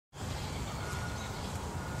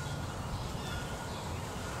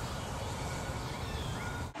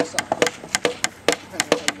side.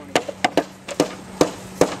 Depending on how you want to go.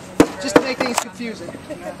 Just to make things confusing.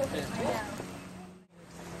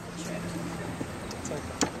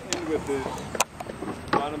 With the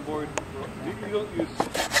bottom board, you don't use.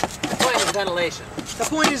 The point is ventilation. The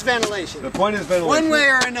point is ventilation. The point is ventilation. One way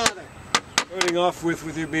or another. Starting off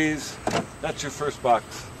with your bees, that's your first box.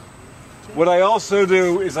 What I also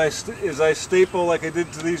do is I staple, like I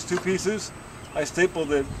did to these two pieces. I staple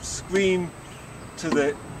the screen to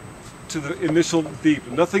the initial deep.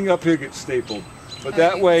 Nothing up here gets stapled, but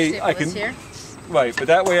that way I can. Here? Right, but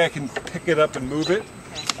that way I can pick it up and move it.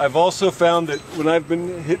 Okay. I've also found that when I've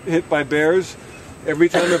been hit by bears, every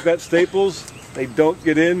time I've got staples, they don't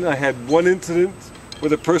get in. I had one incident where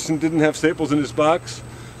the person didn't have staples in his box.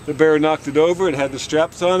 The bear knocked it over, it had the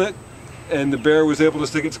straps on it, and the bear was able to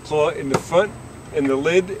stick its claw in the front and the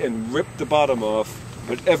lid and rip the bottom off.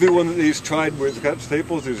 But everyone that he's tried where it's got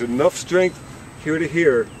staples, there's enough strength here to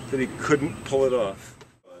here that he couldn't pull it off.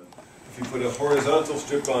 If you put a horizontal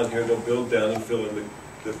strip on here, they'll build down and fill in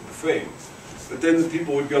the frame. But then the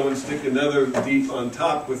people would go and stick another deep on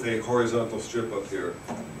top with a horizontal strip up here.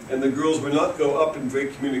 And the girls would not go up and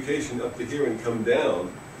break communication up to here and come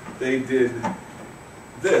down. They did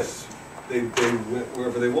this. They went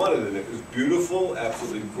wherever they wanted, and it was beautiful,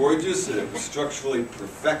 absolutely gorgeous, and it was structurally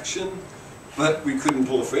perfection, but we couldn't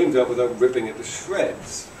pull the frames out without ripping it to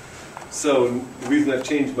shreds. So the reason I've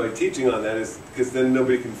changed my teaching on that is because then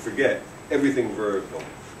nobody can forget everything vertical.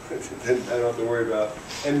 Then I don't have to worry about.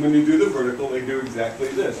 And when you do the vertical, they do exactly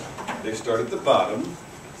this. They start at the bottom,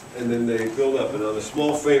 and then they build up. And on a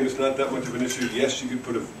small frame, it's not that much of an issue. Yes, you could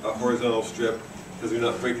put a horizontal strip because you're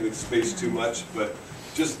not breaking the space too much, but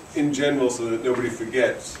just in general, so that nobody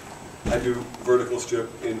forgets, I do vertical strip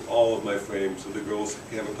in all of my frames, so the girls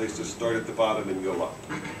have a place to start at the bottom and go up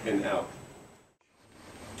and out.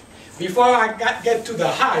 Before I get to the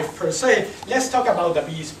hive per se, let's talk about the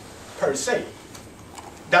bees per se.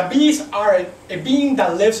 The bees are a being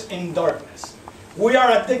that lives in darkness. We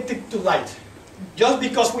are addicted to light. Just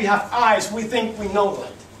because we have eyes, we think we know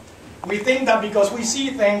light. We think that because we see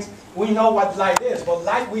things, we know what light is. But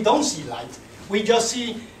light, we don't see light. We just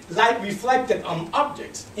see light reflected on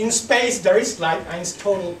objects. In space, there is light and it's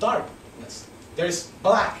total darkness. There's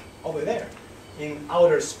black over there in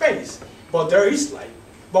outer space, but there is light.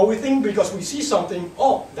 But we think because we see something,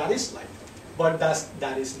 oh, that is light. But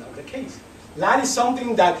that is not the case. Light is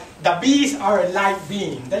something that the bees are a light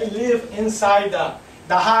being. They live inside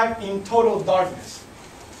the hive in total darkness.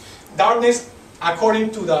 Darkness,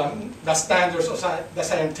 according to the standards of the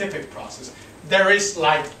scientific process, there is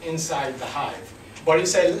light inside the hive. But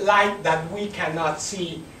it's a light that we cannot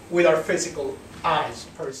see with our physical eyes,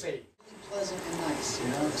 per se. Pleasant and nice, you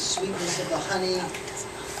know, the sweetness of the honey,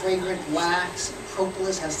 fragrant wax,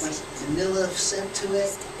 propolis has nice vanilla scent to it.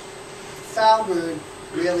 Foul brood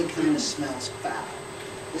really kind of smells foul.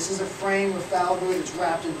 This is a frame of foul brood that's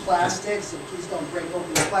wrapped in plastic, so please don't break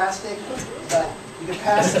open the plastic. But you can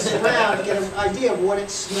pass this around to get an idea of what it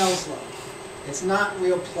smells like. It's not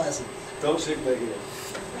real pleasant. Don't shake my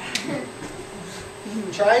hand.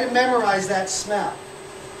 Try to memorize that smell.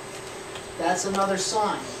 That's another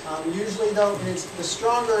sign. Usually though, the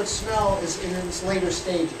stronger its smell is in its later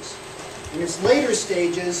stages. In its later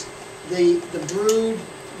stages, the brood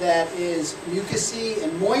that is mucousy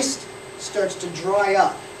and moist starts to dry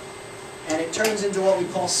up. And it turns into what we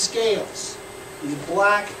call scales. These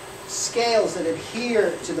black scales that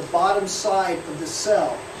adhere to the bottom side of the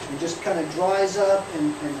cell. It just kind of dries up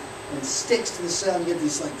and sticks to the cell, and you get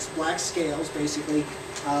these like black scales, basically,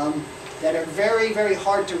 that are very, very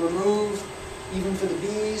hard to remove, even for the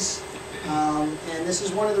bees. And this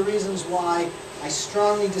is one of the reasons why I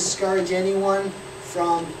strongly discourage anyone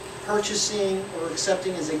from purchasing or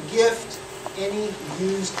accepting as a gift any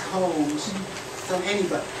used combs from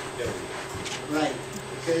anybody. Right,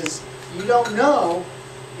 because you don't know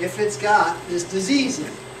if it's got this disease in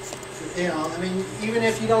it. You know, I mean, even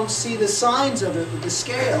if you don't see the signs of it with the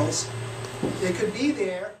scales, it could be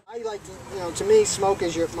there. I like to, you know, to me, smoke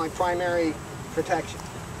is my primary protection.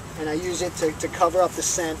 And I use it to cover up the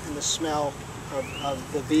scent and the smell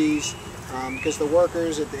of the bees. Because the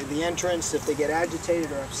workers at the entrance, if they get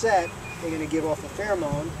agitated or upset, they're going to give off a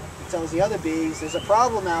pheromone that tells the other bees there's a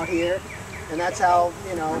problem out here. And that's how,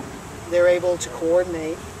 you know, they're able to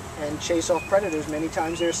coordinate and chase off predators many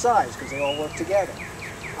times their size, because they all work together.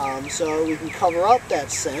 So we can cover up that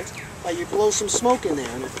scent, like you blow some smoke in there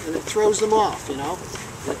and it throws them off, you know,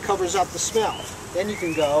 and it covers up the smell. Then you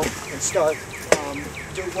can go and start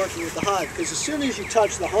working with the hive, because as soon as you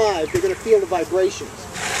touch the hive, they're going to feel the vibrations.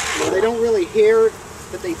 You know, they don't really hear it,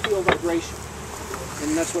 but they feel vibration.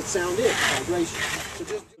 And that's what sound is, vibration. So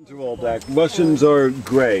just Russians are all black. Russians are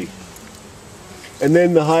gray. And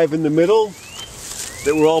then the hive in the middle,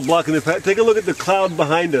 that we're all blocking the path. Take a look at the cloud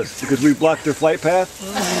behind us because we blocked their flight path.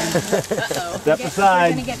 Uh-oh. Step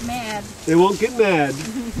aside. They're going to get mad. They won't get mad.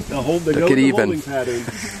 They'll hold. They go with the holding pattern.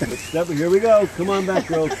 Here we go. Come on back,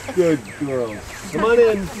 girls. Good girls. Come on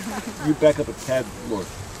in. You back up a tad more.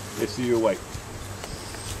 They see you're white.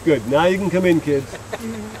 Good. Now you can come in, kids.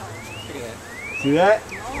 See that?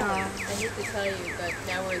 I hate to tell you, but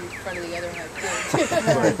now we're in front of the other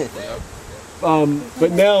hive.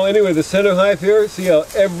 But now, anyway, the center hive here, see how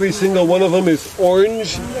every single one of them is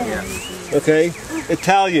orange? Okay?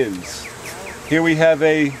 Italians. Here we have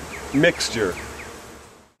a mixture.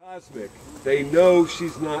 Cosmic. They know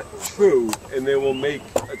she's not true, and they will make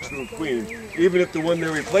a true queen. Even if the one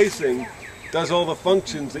they're replacing does all the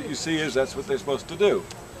functions that you see as that's what they're supposed to do.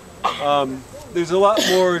 There's a lot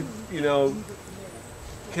more,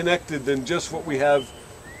 connected than just what we have,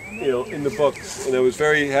 in the books. And I was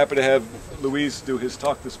very happy to have Luis do his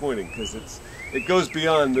talk this morning because it goes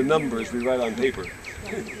beyond the numbers we write on paper.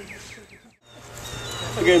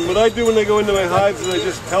 Again, what I do when I go into my hives is I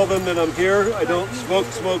just tell them that I'm here. I don't smoke.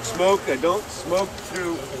 I don't smoke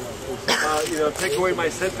to, take away my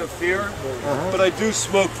scent of fear. But I do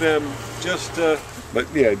smoke them just. But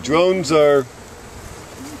yeah, drones are.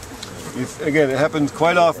 Again, it happens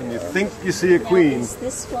quite often. You think you see a queen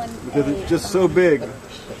because it's just so big,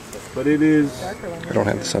 but it is. I don't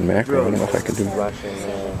have this on macro. I don't know if I can do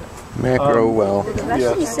macro well.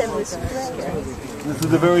 Yeah. This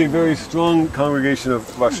is a very, very strong congregation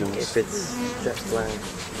of Russians. If it's just black.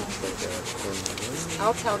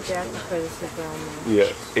 I'll tell Jack to put it around.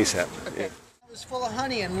 Yeah, ASAP. Okay. It's full of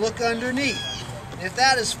honey and look underneath. And if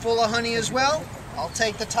that is full of honey as well, I'll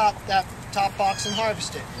take that top box and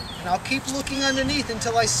harvest it. And I'll keep looking underneath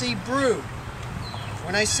until I see brood.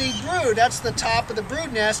 When I see brood, that's the top of the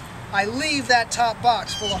brood nest, I leave that top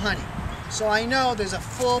box full of honey. So I know there's a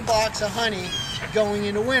full box of honey going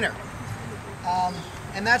into winter.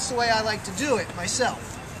 And that's the way I like to do it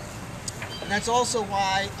myself. And that's also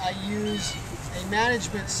why I use a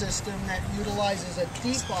management system that utilizes a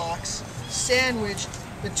deep box sandwiched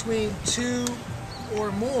between 2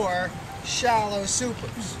 or more shallow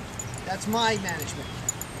supers. That's my management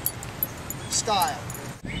style.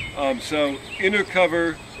 So inner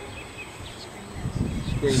cover,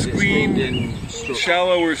 screened,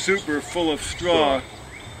 shallow or super, full of straw.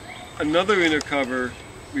 Another inner cover,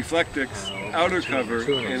 Reflectix, outer cover,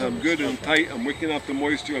 and I'm good and I'm tight. I'm wicking off the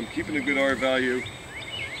moisture. I'm keeping a good R value.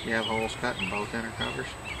 You have holes cut in both inner covers?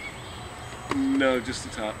 No, just the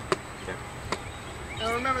top. Okay.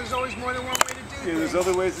 Now remember, there's always more than one way to do Yeah, things. there's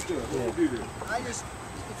other ways to do it. What do you do?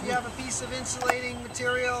 If you have a piece of insulating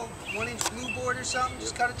material, 1-inch glue board or something,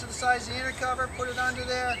 just cut it to the size of the inner cover, put it under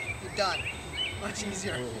there, you're done. Much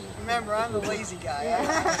easier. Remember, I'm the lazy guy.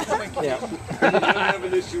 You don't have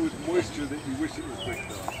an issue with moisture that you wish it was quick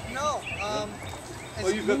though. No.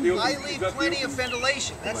 Well, you've got the I leave plenty of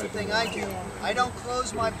ventilation. That's the thing I do. I don't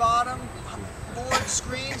close my bottom board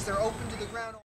screens. They're open to the ground.